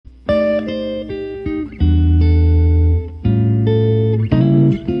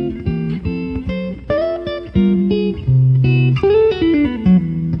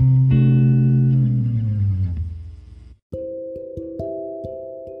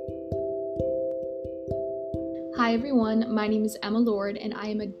Hi everyone, my name is Emma Lord and I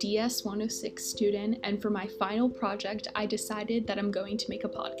am a DS 106 student, and for my final project I decided that I'm going to make a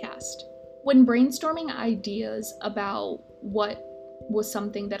podcast. When brainstorming ideas about what was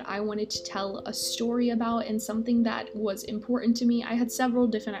something that I wanted to tell a story about and something that was important to me, I had several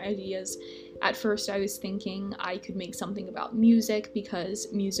different ideas. At first I was thinking I could make something about music because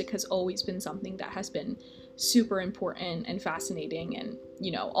music has always been something that has been super important and fascinating and,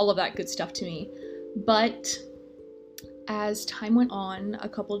 all of that good stuff to me. But as time went on, a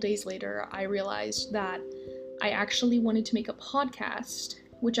couple days later, I realized that I actually wanted to make a podcast,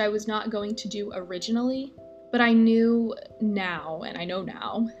 which I was not going to do originally, but I knew now, and I know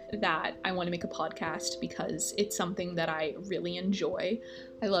now, that I want to make a podcast because it's something that I really enjoy.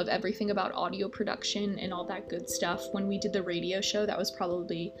 I love everything about audio production and all that good stuff. When we did the radio show, that was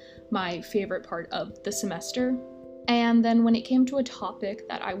probably my favorite part of the semester. And then when it came to a topic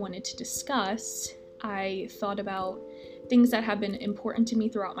that I wanted to discuss, I thought about things that have been important to me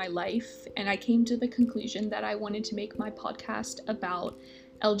throughout my life, and I came to the conclusion that I wanted to make my podcast about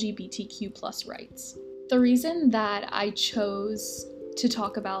LGBTQ plus rights. The reason that I chose to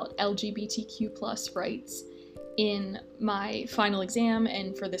talk about LGBTQ plus rights in my final exam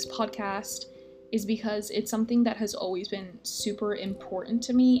and for this podcast is because it's something that has always been super important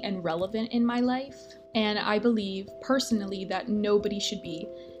to me and relevant in my life, and I believe personally that nobody should be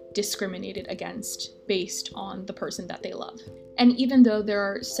discriminated against based on the person that they love. And even though there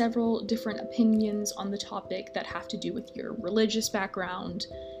are several different opinions on the topic that have to do with your religious background,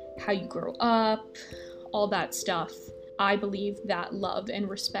 how you grow up, all that stuff, I believe that love and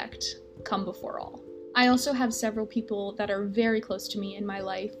respect come before all. I also have several people that are very close to me in my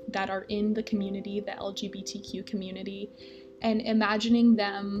life that are in the community, the LGBTQ community, and imagining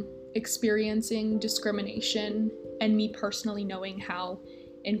them experiencing discrimination and me personally knowing how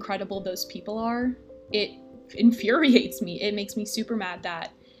incredible those people are, it infuriates me. It makes me super mad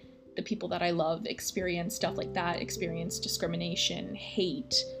that the people that I love experience stuff like that, experience discrimination,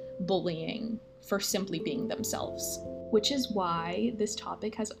 hate, bullying for simply being themselves, which is why this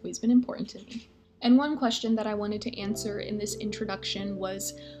topic has always been important to me. And one question that I wanted to answer in this introduction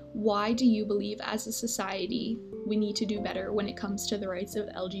was, why do you believe as a society we need to do better when it comes to the rights of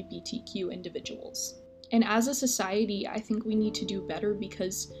LGBTQ individuals? And as a society, I think we need to do better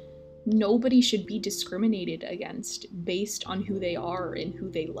because nobody should be discriminated against based on who they are and who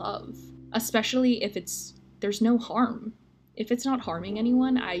they love, especially if there's no harm. If it's not harming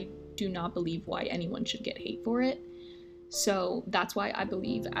anyone, I do not believe why anyone should get hate for it. So that's why I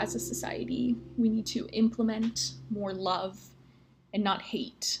believe as a society, we need to implement more love and not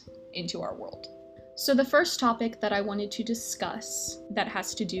hate into our world. So the first topic that I wanted to discuss that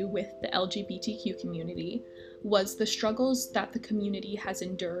has to do with the LGBTQ community was the struggles that the community has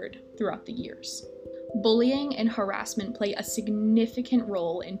endured throughout the years. Bullying and harassment play a significant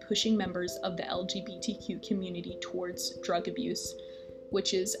role in pushing members of the LGBTQ community towards drug abuse,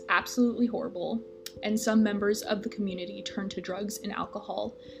 which is absolutely horrible, and some members of the community turn to drugs and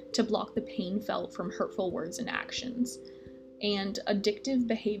alcohol to block the pain felt from hurtful words and actions. And addictive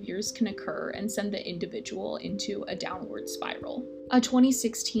behaviors can occur and send the individual into a downward spiral. A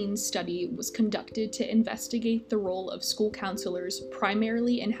 2016 study was conducted to investigate the role of school counselors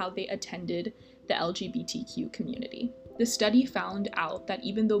primarily in how they attended the LGBTQ community. The study found out that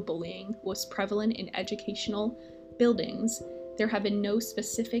even though bullying was prevalent in educational buildings, there have been no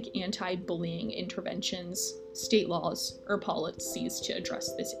specific anti-bullying interventions, state laws, or policies to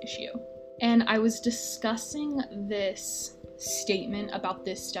address this issue. And I was discussing this statement about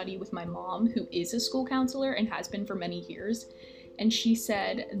this study with my mom, who is a school counselor and has been for many years, and she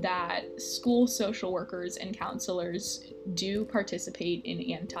said that school social workers and counselors do participate in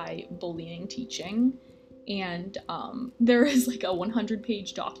anti-bullying teaching, and there is like a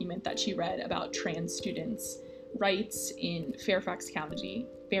 100-page document that she read about trans students' rights in Fairfax County,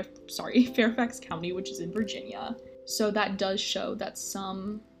 which is in Virginia. So that does show that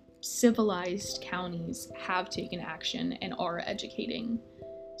some civilized counties have taken action and are educating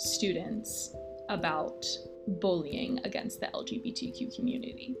students about bullying against the LGBTQ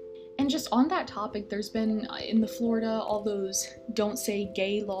community. And just on that topic, there's been in the Florida all those don't say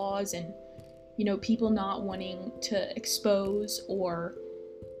gay laws and people not wanting to expose or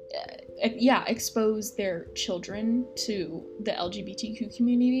expose their children to the LGBTQ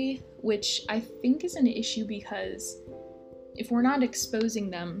community, which I think is an issue because if we're not exposing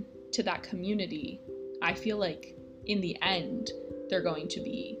them to that community, I feel like in the end, they're going to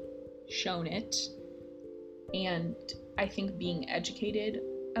be shown it. And I think being educated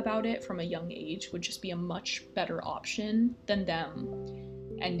about it from a young age would just be a much better option than them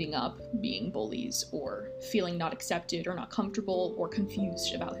ending up being bullies or feeling not accepted or not comfortable or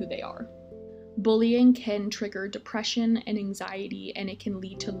confused about who they are. Bullying can trigger depression and anxiety, and it can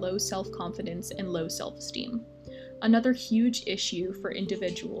lead to low self-confidence and low self-esteem. Another huge issue for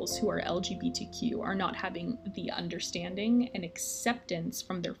individuals who are LGBTQ are not having the understanding and acceptance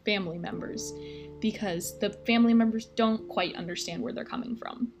from their family members, because the family members don't quite understand where they're coming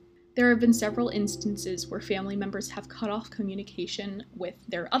from. There have been several instances where family members have cut off communication with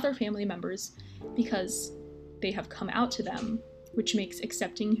their other family members because they have come out to them, which makes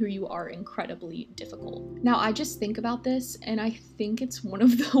accepting who you are incredibly difficult. Now, I just think about this, and I think it's one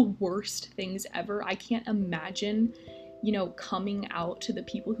of the worst things ever. I can't imagine, coming out to the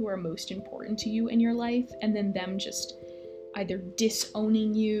people who are most important to you in your life, and then them just either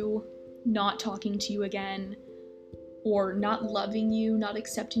disowning you, not talking to you again, or not loving you, not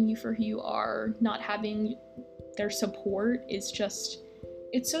accepting you for who you are, not having their support is just,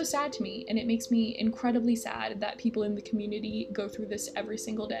 it's so sad to me, and it makes me incredibly sad that people in the community go through this every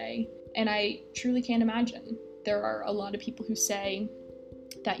single day. And I truly can't imagine. There are a lot of people who say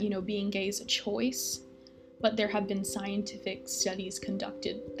that, being gay is a choice, but there have been scientific studies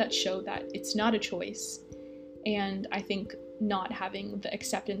conducted that show that it's not a choice. And I think not having the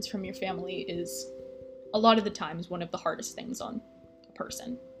acceptance from your family is a lot of the times one of the hardest things on a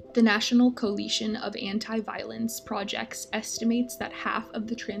person. The National Coalition of Anti-Violence Projects estimates that half of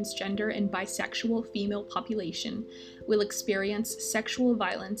the transgender and bisexual female population will experience sexual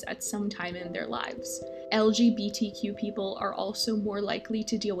violence at some time in their lives. LGBTQ people are also more likely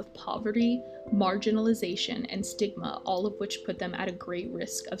to deal with poverty, marginalization, and stigma, all of which put them at a great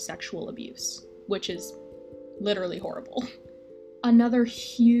risk of sexual abuse, which is literally horrible. Another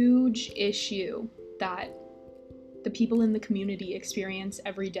huge issue that the people in the community experience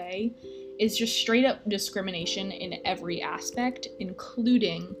every day is just straight up discrimination in every aspect,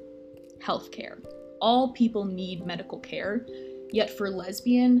 including healthcare. All people need medical care, yet for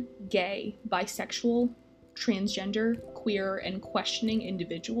lesbian, gay, bisexual, transgender, queer, and questioning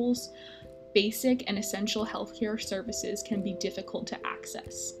individuals, basic and essential healthcare services can be difficult to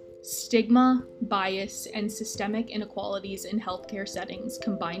access. Stigma, bias, and systemic inequalities in healthcare settings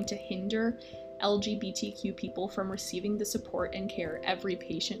combine to hinder LGBTQ people from receiving the support and care every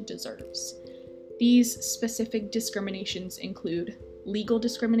patient deserves. These specific discriminations include legal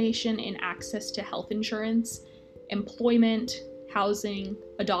discrimination in access to health insurance, employment, housing,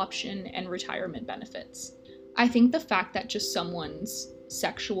 adoption, and retirement benefits. I think the fact that just someone's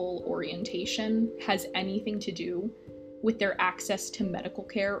sexual orientation has anything to do with their access to medical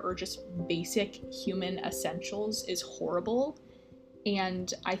care or just basic human essentials is horrible.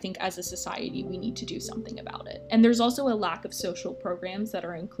 And I think as a society, we need to do something about it. And there's also a lack of social programs that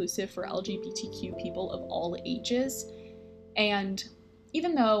are inclusive for LGBTQ people of all ages. And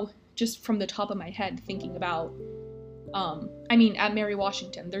even though, just from the top of my head, thinking about, at Mary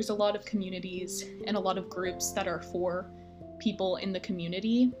Washington, there's a lot of communities and a lot of groups that are for people in the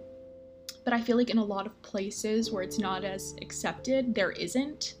community. But I feel like in a lot of places where it's not as accepted, there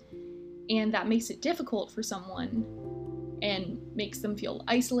isn't. And that makes it difficult for someone and makes them feel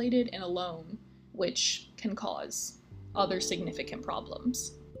isolated and alone, which can cause other significant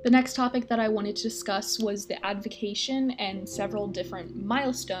problems. The next topic that I wanted to discuss was the advocation and several different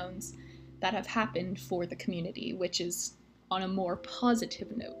milestones that have happened for the community, which is on a more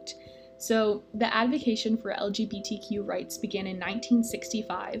positive note. So the advocation for LGBTQ rights began in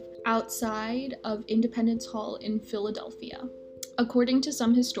 1965 outside of Independence Hall in Philadelphia, according to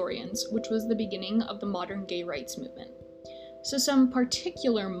some historians, which was the beginning of the modern gay rights movement. So some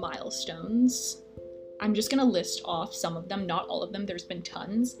particular milestones, I'm just going to list off some of them, not all of them, there's been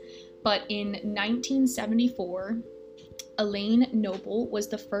tons, but in 1974, Elaine Noble was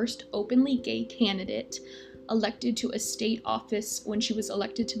the first openly gay candidate elected to a state office when she was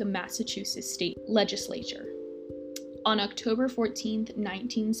elected to the Massachusetts state legislature. On October 14th,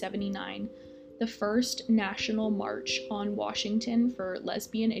 1979, the first national march on Washington for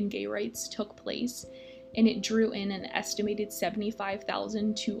lesbian and gay rights took place, and it drew in an estimated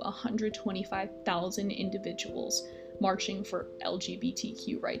 75,000 to 125,000 individuals marching for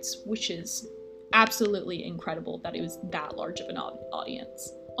LGBTQ rights, which is absolutely incredible that it was that large of an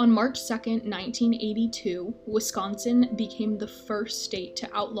audience. On March 2nd, 1982, Wisconsin became the first state to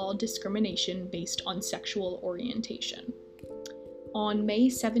outlaw discrimination based on sexual orientation. On May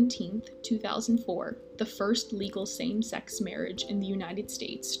 17, 2004, the first legal same-sex marriage in the United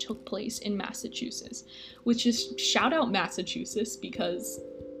States took place in Massachusetts, which is shout out Massachusetts because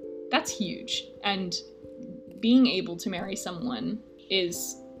that's huge. And being able to marry someone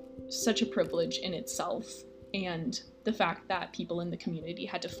is such a privilege in itself. And the fact that people in the community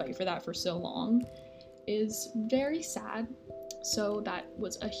had to fight for that for so long is very sad. So that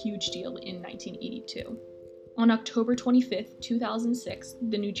was a huge deal in 1982. On October 25th, 2006,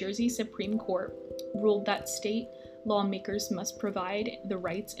 the New Jersey Supreme Court ruled that state lawmakers must provide the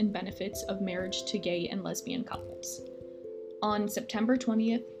rights and benefits of marriage to gay and lesbian couples. On September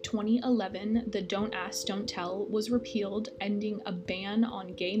 20th, 2011, the Don't Ask, Don't Tell was repealed, ending a ban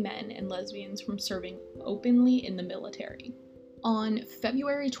on gay men and lesbians from serving openly in the military. On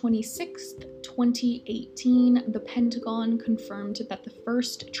February 26, 2018, the Pentagon confirmed that the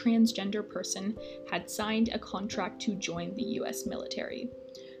first transgender person had signed a contract to join the US military,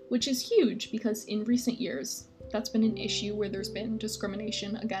 which is huge because in recent years, that's been an issue where there's been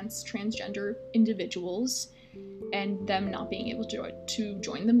discrimination against transgender individuals and them not being able to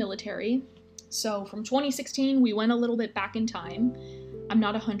join the military. So from 2016, we went a little bit back in time. I'm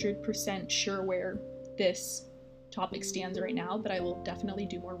not 100% sure where this topic stands right now, but I will definitely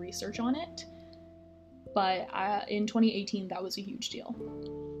do more research on it. But in 2018, that was a huge deal.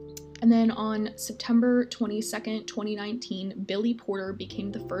 And then on September 22nd, 2019, Billy Porter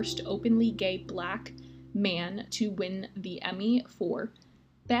became the first openly gay Black man to win the Emmy for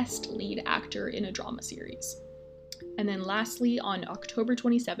Best Lead Actor in a Drama Series. And then lastly, on October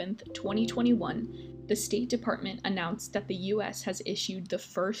 27th, 2021, the State Department announced that the US has issued the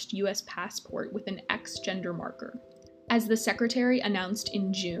first US passport with an X gender marker. As the Secretary announced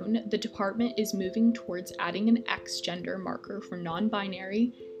in June, the department is moving towards adding an X gender marker for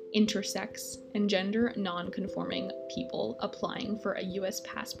non-binary, intersex, and gender non-conforming people applying for a US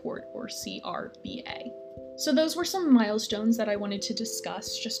passport or CRBA. So those were some milestones that I wanted to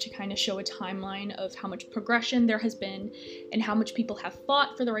discuss just to kind of show a timeline of how much progression there has been and how much people have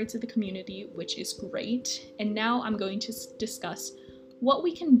fought for the rights of the community, which is great. And now I'm going to discuss what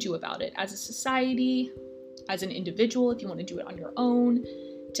we can do about it as a society, as an individual, if you want to do it on your own,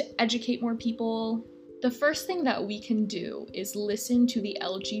 to educate more people. The first thing that we can do is listen to the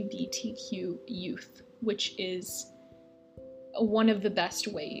LGBTQ youth, which is one of the best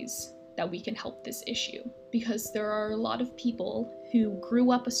ways that we can help this issue, because there are a lot of people who grew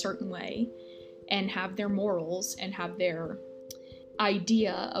up a certain way and have their morals and have their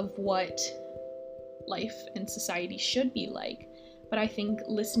idea of what life and society should be like. But I think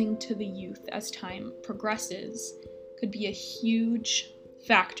listening to the youth as time progresses could be a huge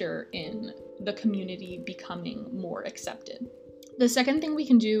factor in the community becoming more accepted. The second thing we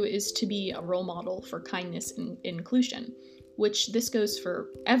can do is to be a role model for kindness and inclusion, which this goes for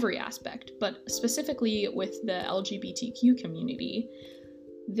every aspect, but specifically with the LGBTQ community,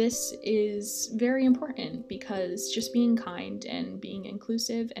 this is very important because just being kind and being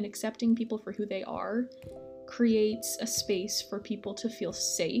inclusive and accepting people for who they are creates a space for people to feel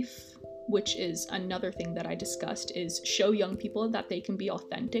safe, which is another thing that I discussed, is show young people that they can be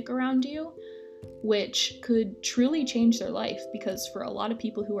authentic around you, which could truly change their life, because for a lot of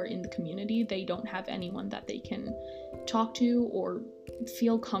people who are in the community, they don't have anyone that they can talk to or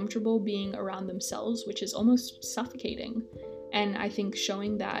feel comfortable being around themselves, which is almost suffocating. And I think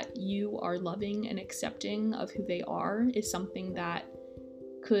showing that you are loving and accepting of who they are is something that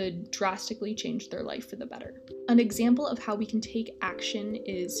could drastically change their life for the better. An example of how we can take action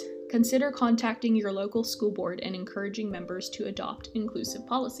is consider contacting your local school board and encouraging members to adopt inclusive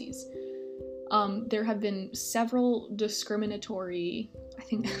policies. There have been several discriminatory, I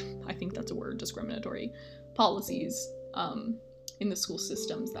think that's a word, discriminatory policies in the school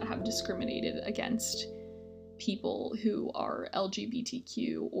systems that have discriminated against people who are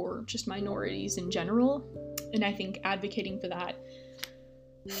LGBTQ or just minorities in general. And I think advocating for that,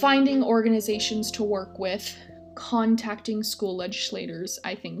 finding organizations to work with, contacting school legislators,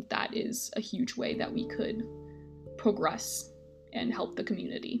 I think that is a huge way that we could progress and help the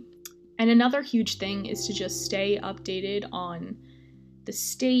community. And another huge thing is to just stay updated on the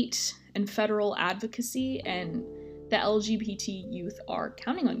state and federal advocacy, and the LGBT youth are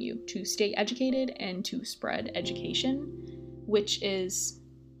counting on you to stay educated and to spread education, which is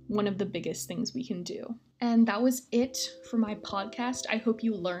one of the biggest things we can do. And that was it for my podcast. I hope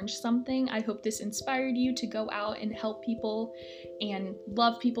you learned something. I hope this inspired you to go out and help people and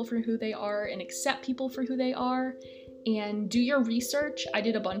love people for who they are and accept people for who they are. And do your research. I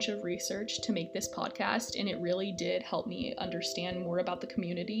did a bunch of research to make this podcast, and it really did help me understand more about the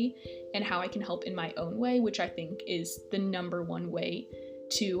community and how I can help in my own way, which I think is the number one way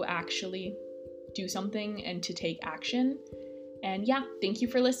to actually do something and to take action. And yeah, thank you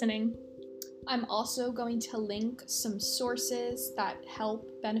for listening. I'm also going to link some sources that help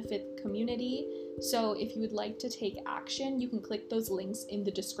benefit the community. So if you would like to take action, you can click those links in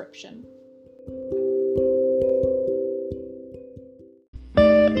the description.